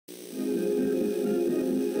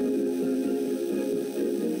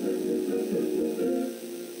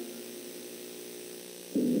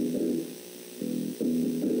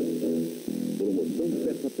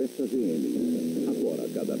peça GM. Agora, a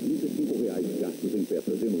cada R$ 25 gastos em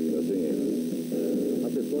peças genuínas GM.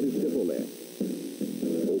 Acessórios Chevrolet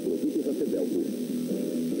ou produtos da Cedelco.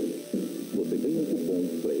 Você ganha um cupom,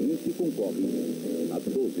 preenche e concorre a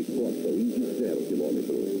 12 Costa Indy 0 km.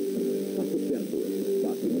 Faça certo.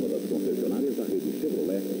 Passe em uma das concessionárias da rede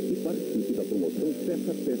Chevrolet e participe da promoção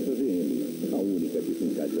Peça GM. A única que se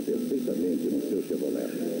encaixa perfeitamente no seu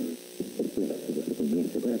Chevrolet. O plano que você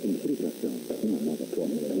conhece agora tem triplação. Uma nova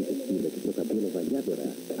fórmula resistiva que seu cabelo vai lhe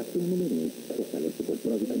adorar. Ação número 1. Fortalece por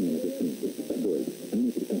provitamina B5. 2.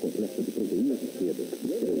 Nutrição completa de proteínas e seda.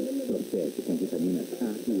 3. Protege com vitaminas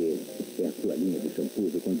A e E. É a sua linha de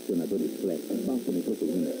shampoos e condicionadores flex, bálsamo e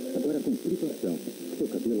proteína. Agora com triplação. Seu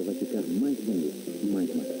cabelo vai ficar mais bonito, mais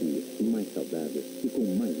macio, mais saudável e com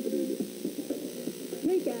mais brilho.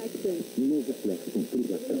 Take action. Novo flex com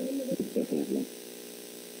triplação. É Revlon.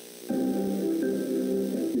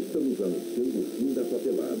 Estamos anunciando o fim da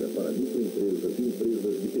papelada para microempresas e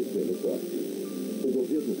empresas de pequeno porte. O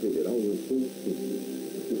governo federal lançou o Simples,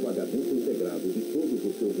 o pagamento integrado de todos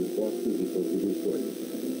os seus impostos e contribuições.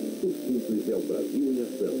 O Simples é o Brasil em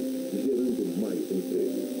ação, gerando mais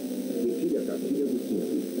emprego. Retire a cartilha do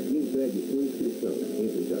Simples e entregue sua inscrição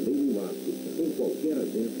entre janeiro e março em qualquer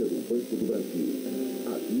agência do Banco do Brasil.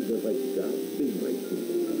 A vida vai ficar bem mais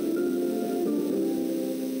simples.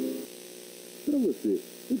 Para você,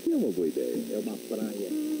 o que é uma boa ideia? É uma praia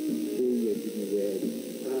cheia de mulheres.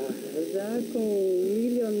 Já com um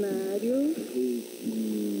milionário.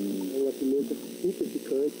 Uma pimenta super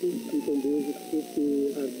picante e com beijo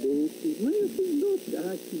super ardente. Mas assim, doce.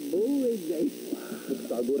 Que boa ideia.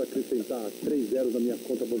 Computador acrescentar 3 zeros na minha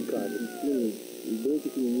conta bancária. Sim, bem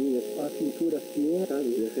pequenininha, a cintura assim,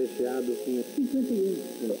 sabe, recheado com 51.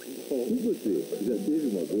 E você, já teve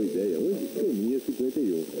uma boa ideia hoje? Caminha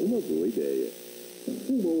 51, uma boa ideia.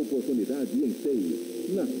 Uma oportunidade em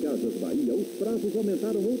 6. Nas Casas Bahia, os prazos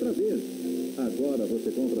aumentaram outra vez. Agora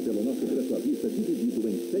você compra pelo nosso preço à vista dividido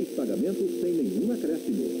em 6 pagamentos sem nenhum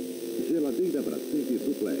acréscimo. Geladeira Brastemp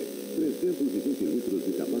Duplex, 320 litros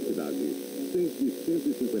de capacidade, desde R$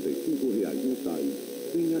 155 mensais,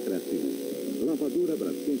 sem acréscimo. Lavadora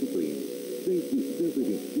Brastemp Clean, desde R$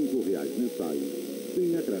 125 mensais,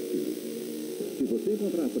 sem acréscimo. Se você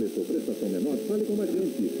encontrar preço ou prestação menor, fale com a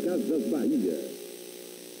gente. Casas Bahia.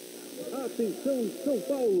 Atenção São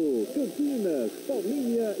Paulo, Campinas,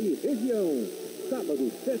 Paulinha e região.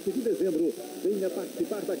 Sábado, 7 de dezembro, venha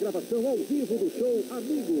participar da gravação ao vivo do show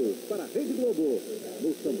Amigos para a Rede Globo.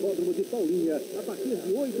 No Sambódromo de Paulinha, a partir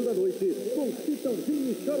de 8 da noite, com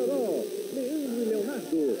Chitãozinho e Chororó, Leandro e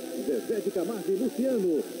Leonardo, Zezé de Camargo e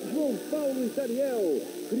Luciano, João Paulo e Daniel,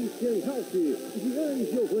 Christian e Ralph, Gianni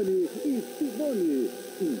Giovanni e Simone.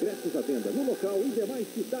 Ingressos à venda no local e demais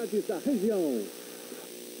cidades da região.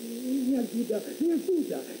 Minha vida, me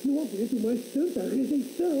ajuda! Não aguento mais tanta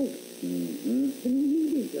rejeição!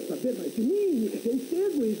 Ninguém quer saber mais de mim! Eu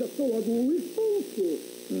chego e já sou logo expulso!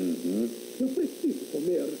 Eu preciso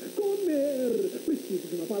comer! Comer! Preciso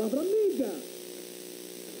de uma palavra amiga!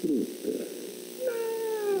 Fruta.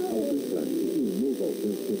 Não! Alcançar um novo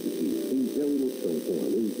alcance sensitivo em gel e loção com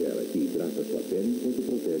aloe vera que hidrata sua pele enquanto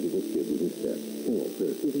protege você dos insetos. Com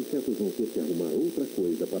alcance, os insetos vão ter que arrumar outra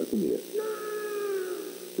coisa para comer.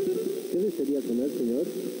 ¿Qué desearía comer, señor?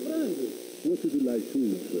 Frango! What would you like to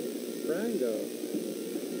eat? Frango.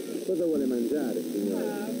 Cosa vuole mangiare, signor?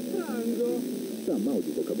 Frango! Tá mal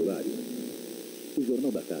de vocabulário? O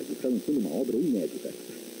Jornal da Tarde está lançando uma obra inédita.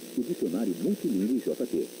 O Dicionário Multilingüe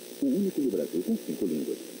JT. O único no Brasil com 5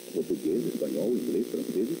 línguas. Português, espanhol, inglês,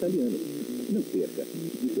 francês e italiano. Não perca.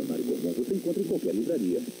 Dicionário comum você encontra em qualquer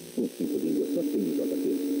livraria. Com 5 línguas só tem no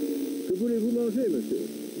JT. Que voulez-vous manger, monsieur?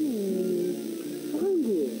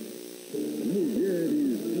 Frango!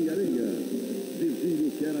 Mulheres de Areia.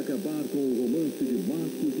 Virgílio quer acabar com o romance de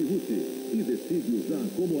Marcos e Ruth e decide usar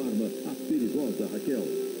como arma a perigosa Raquel.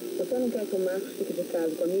 Você não quer que o Marcos fique de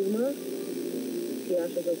casa com a minha irmã? Que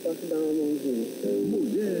acha que eu posso dar uma mãozinha?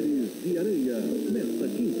 Mulheres de Areia. Nesta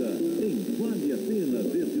quinta, em Vale a Pena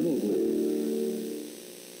Ver de Novo.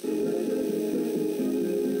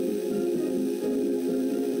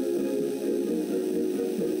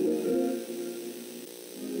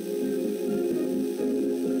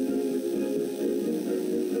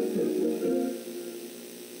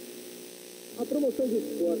 A promoção de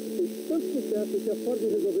esporte fez tanto sucesso que a Ford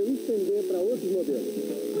resolveu estender para outros modelos.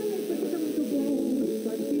 Olha, isso aqui tá muito bom! Isso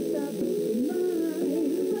aqui tá bom demais!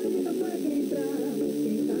 Agora quem tá fora quer entrar, mas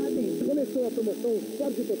quem tá dentro? Começou a promoção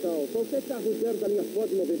Ford Total. Qualquer carro zero da linha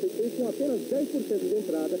Ford 96 com apenas 10% de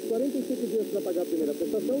entrada, 45 dias para pagar a primeira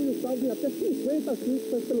prestação e o saldo em até 50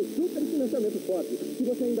 fixas pelo super financiamento Ford. E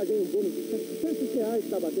você ainda ganha um bônus de R$700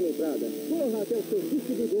 para bater na entrada. Corra até o seu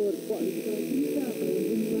distribuidor Ford.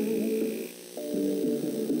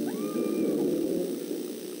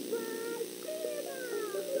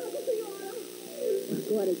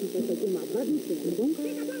 Agora a gente vai fazer uma bagunça, tá bom?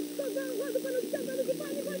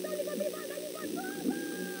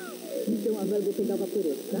 Então agora eu vou pegar o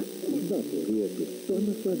vaporeto, tá? Vaporeto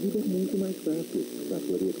torna sua vida muito mais fácil.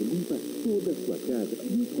 Vaporeto limpa toda a sua casa,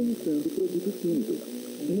 dispensando produtos químicos.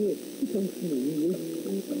 Isso é um ciúme.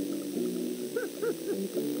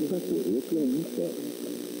 Vaporeto é um só.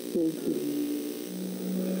 Pouco.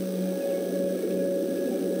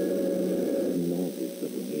 Novos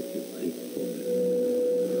sabonetes Rexona.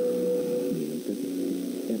 Menta,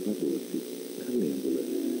 erva doce, calêndula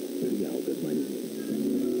e algas marinhas.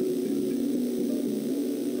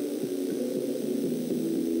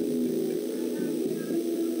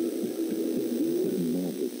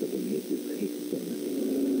 Novos sabonetes Rexona.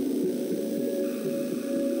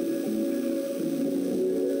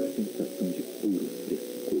 Sensação de puro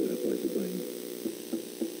frescor após o banho.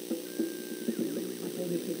 A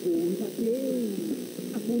fome chegou e bateu.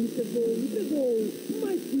 A fome chegou e pegou.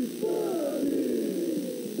 Mas que fome!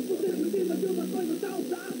 Você precisa de uma coisa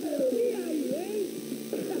saudável. E aí, hein?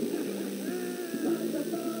 Mata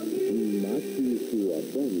fome! Mate sua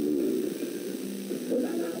fome.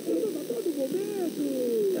 Danap, a todo momento.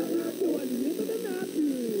 Danap, o alimento Danap.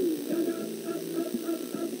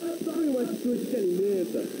 Foi uma atitude que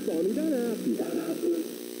alimenta. Tome Danap.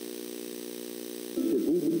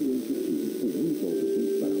 Chegou o brilhante Cílio, o único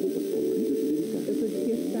autossuficiente para roupas coloridas e delicadas. Eu tô de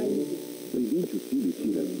queixo caído. Brilhante Cílio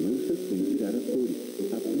tira as manchas sem tirar as cores.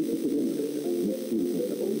 Aplique sobre a mancha. Misture com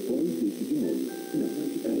sabão em pó e deixe de molho. Não vai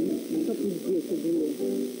ficar ele. Só podia ser de novo.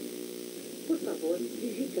 Por favor,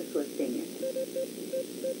 digite a sua senha.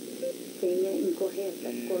 Senha incorreta.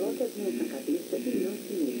 Coloque as mãos na cabeça e não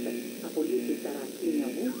se mexa. A polícia estará aqui em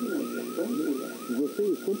alguns minutos. Bom dia. Você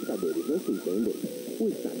e os computadores não se entendem? O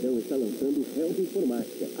Estadão está lançando Help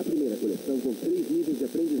Informática, a primeira coleção com 3 níveis de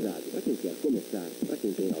aprendizado. Para quem quer começar, para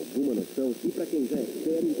quem tem alguma noção e para quem já é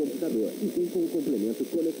sério em computador. E vem com o complemento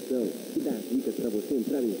Conexão, que dá dicas para você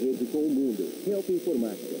entrar em rede com o mundo. Help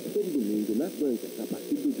Informática, todo domingo nas bancas, a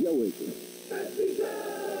partir do dia 8.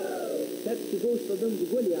 PepsiGo está dando de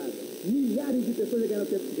goleada. Milhares de pessoas já ganharam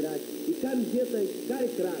Pepsi grátis. E camisetas Cai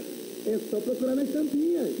Crack. É só procurar nas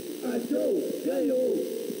tampinhas. Achou? Ganhou!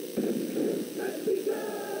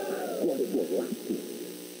 Golaço!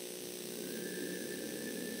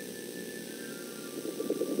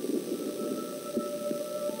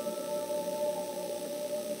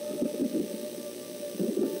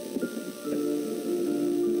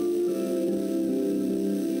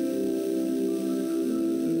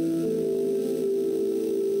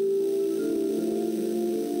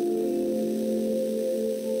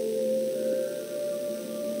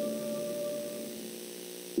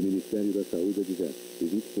 O Ministério da Saúde adverte: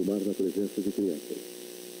 evite fumar na presença de crianças.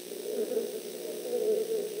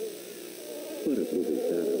 Para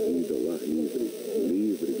aproveitar a vida ao ar livre,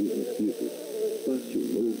 livre dos mosquitos, passe o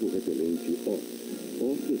novo repelente Off.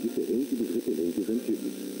 Off é diferente dos repelentes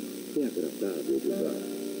antigos. É agradável de usar,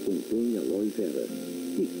 contém aloe vera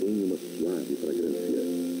e tem uma suave fragrância.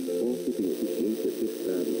 Off tem eficiência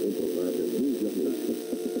testada e comprovada mundialmente.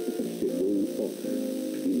 Chegou o Off,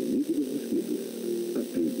 inimigo dos mosquitos. A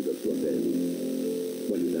vida da sua pele.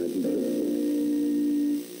 Qualidade Johnson.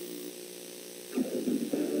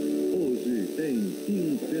 Hoje em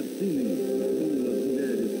Intercine, 2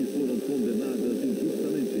 mulheres que foram condenadas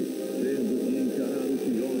injustamente, tendo que encarar o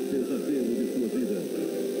pior pesadelo de sua vida.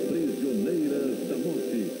 Prisioneiras da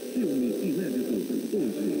Morte, filme inédito,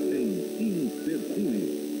 hoje em Intercine.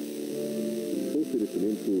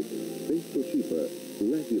 Oferecimento Sem Toshiba.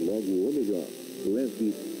 Leve logo o melhor. Leve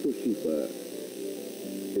Toshiba.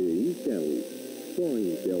 E Intel. Só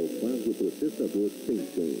Intel faz o processador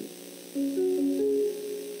Pentium.